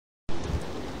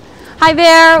Hi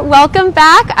there, welcome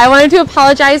back. I wanted to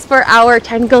apologize for our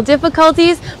technical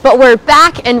difficulties, but we're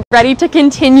back and ready to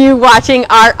continue watching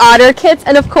our otter kits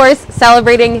and of course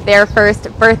celebrating their first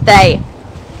birthday.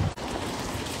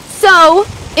 So,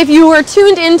 if you were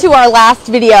tuned into our last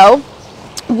video,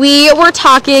 we were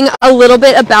talking a little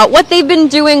bit about what they've been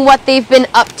doing, what they've been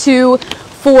up to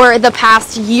for the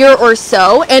past year or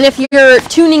so. And if you're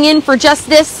tuning in for just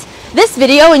this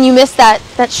video and you missed that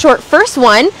short first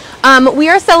one, we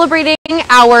are celebrating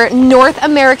our North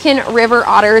American river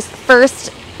otter's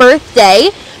first birthday.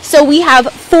 So we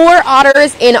have 4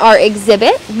 otters in our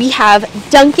exhibit. We have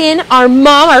Duncan, our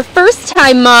mom, our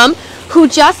first-time mom, who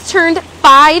just turned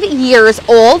 5 years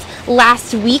old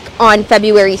last week on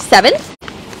February 7th.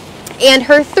 And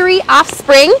her 3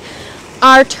 offspring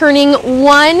are turning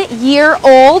 1 year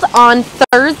old on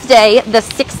Thursday the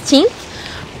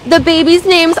 16th. The babies'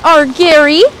 names are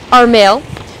Gary, our male,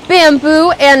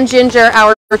 Bamboo, and Ginger,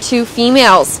 our 2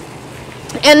 females.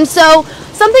 And so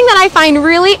something that I find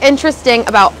really interesting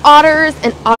about otters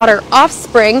and otter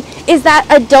offspring is that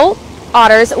adult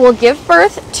otters will give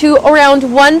birth to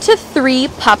around 1 to 3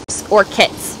 pups or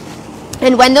kits.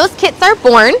 And when those kits are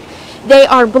born, they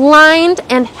are blind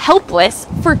and helpless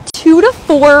for 2 to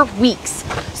 4 weeks.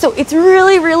 So it's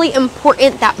really, really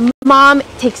important that mom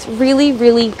takes really,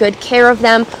 really good care of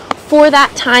them for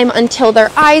that time until their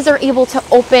eyes are able to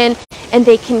open and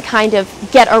they can kind of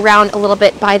get around a little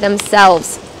bit by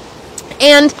themselves.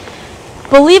 And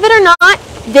believe it or not,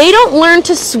 they don't learn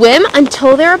to swim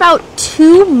until they're about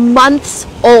 2 months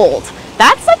old.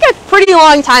 That's like a pretty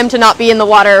long time to not be in the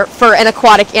water for an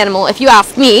aquatic animal, if you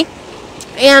ask me.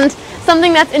 And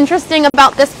something that's interesting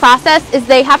about this process is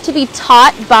they have to be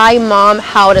taught by mom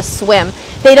how to swim.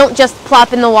 They don't just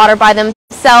plop in the water by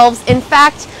themselves. In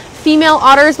fact, female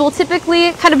otters will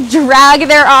typically kind of drag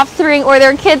their offspring or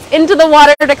their kids into the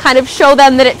water to kind of show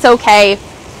them that it's okay,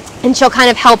 and she'll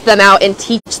kind of help them out and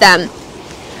teach them.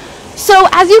 So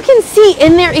as you can see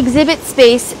in their exhibit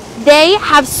space, they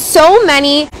have so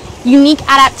many unique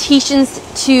adaptations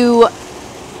to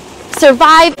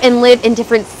survive and live in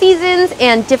different seasons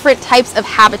and different types of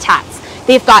habitats.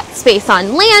 They've got space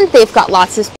on land, they've got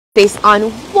lots of space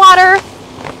on water,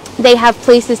 they have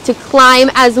places to climb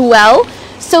as well.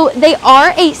 So they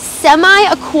are a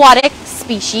semi-aquatic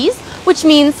species, which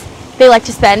means they like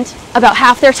to spend about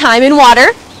half their time in water.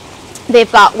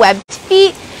 They've got webbed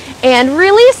feet and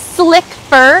really slick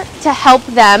fur to help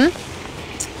them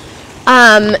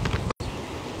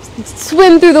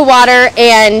swim through the water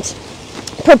and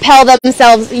propel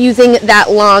themselves using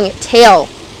that long tail.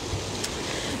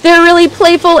 They're really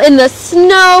playful in the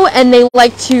snow and they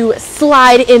like to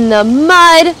slide in the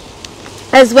mud,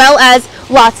 as well as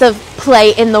lots of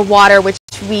play in the water, which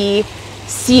we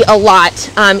see a lot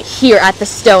here at the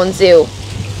Stone Zoo.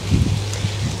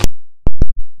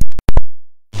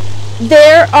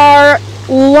 There are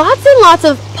lots and lots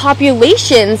of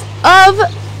populations of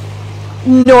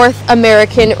North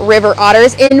American river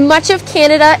otters in much of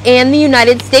Canada and the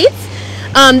United States.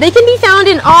 They can be found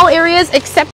in all areas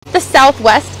except the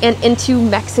Southwest and into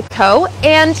Mexico.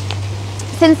 And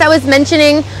since I was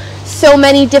mentioning so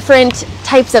many different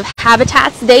types of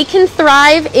habitats, they can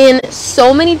thrive in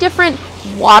so many different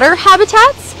water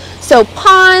habitats. So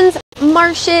ponds,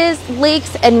 marshes,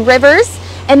 lakes, and rivers,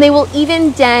 and they will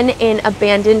even den in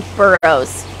abandoned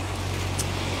burrows.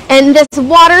 And this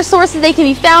water source that they can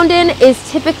be found in is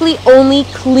typically only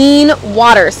clean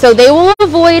water. So they will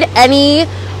avoid any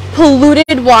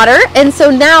polluted water. And so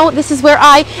now this is where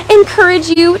I encourage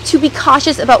you to be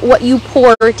cautious about what you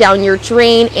pour down your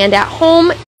drain and at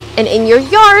home and in your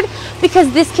yard,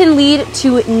 because this can lead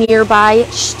to nearby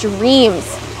streams.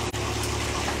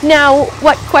 Now,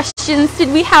 what questions did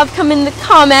we have come in the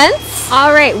comments?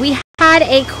 All right, we had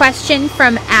a question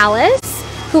from Alice,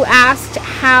 who asked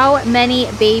how many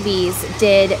babies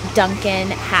did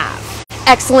Duncan have?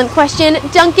 Excellent question.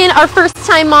 Duncan, our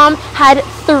first-time mom, had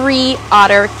 3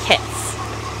 otter kits.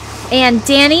 And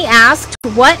Danny asked,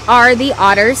 what are the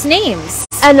otters' names?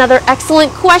 Another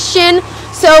excellent question.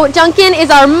 So Duncan is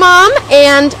our mom,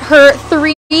 and her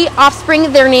 3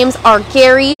 offspring, their names are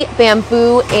Gary,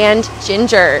 Bamboo, and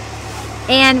Ginger.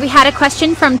 And we had a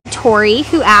question from Tori,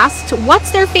 who asked,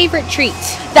 what's their favorite treat?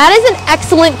 That is an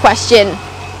excellent question.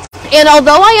 And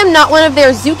although I am not one of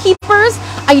their zookeepers,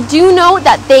 I do know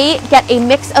that they get a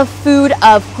mix of food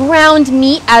of ground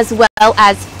meat as well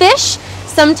as fish,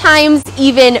 sometimes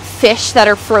even fish that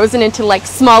are frozen into like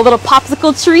small little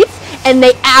popsicle treats, and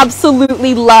they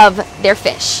absolutely love their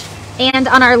fish. And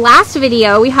on our last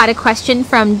video, we had a question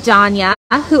from Danya,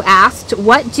 who asked,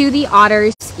 what do the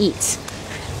otters eat?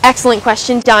 Excellent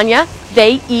question, Danya.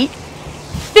 They eat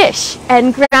fish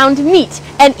and ground meat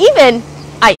and even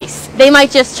ice. They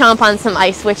might just chomp on some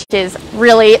ice, which is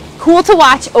really cool to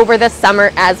watch over the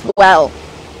summer as well.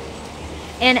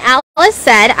 And Alice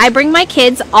said, I bring my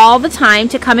kids all the time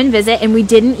to come and visit, and we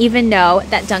didn't even know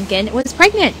that Duncan was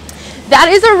pregnant. That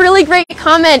is a really great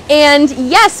comment. And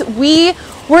yes, we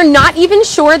were not even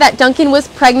sure that Duncan was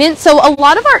pregnant. So a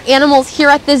lot of our animals here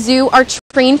at the zoo are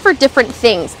trained for different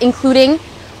things, including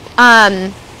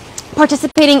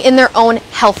participating in their own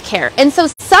health care. And so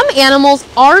some animals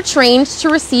are trained to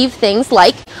receive things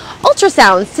like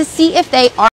ultrasounds to see if they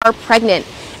are pregnant.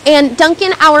 And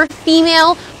Duncan, our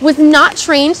female, was not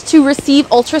trained to receive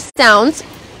ultrasounds.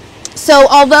 So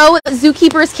although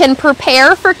zookeepers can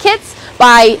prepare for kits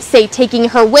by, say, taking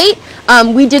her weight,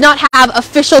 we did not have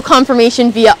official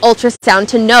confirmation via ultrasound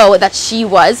to know that she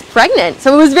was pregnant.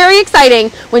 So it was very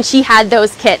exciting when she had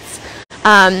those kits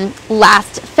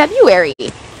last February.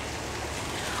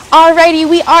 Alrighty,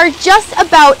 we are just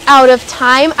about out of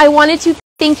time. I wanted to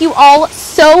thank you all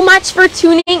so much for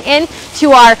tuning in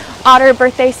to our Otter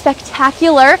Birthday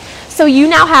Spectacular. So you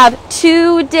now have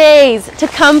 2 days to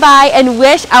come by and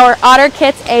wish our Otter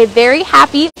Kits a very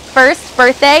happy first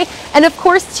birthday. And of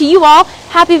course, to you all,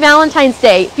 happy Valentine's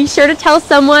Day. Be sure to tell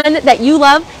someone that you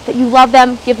love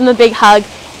them, give them a big hug,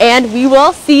 and we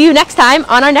will see you next time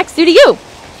on our next Zoo to You.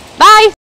 Bye!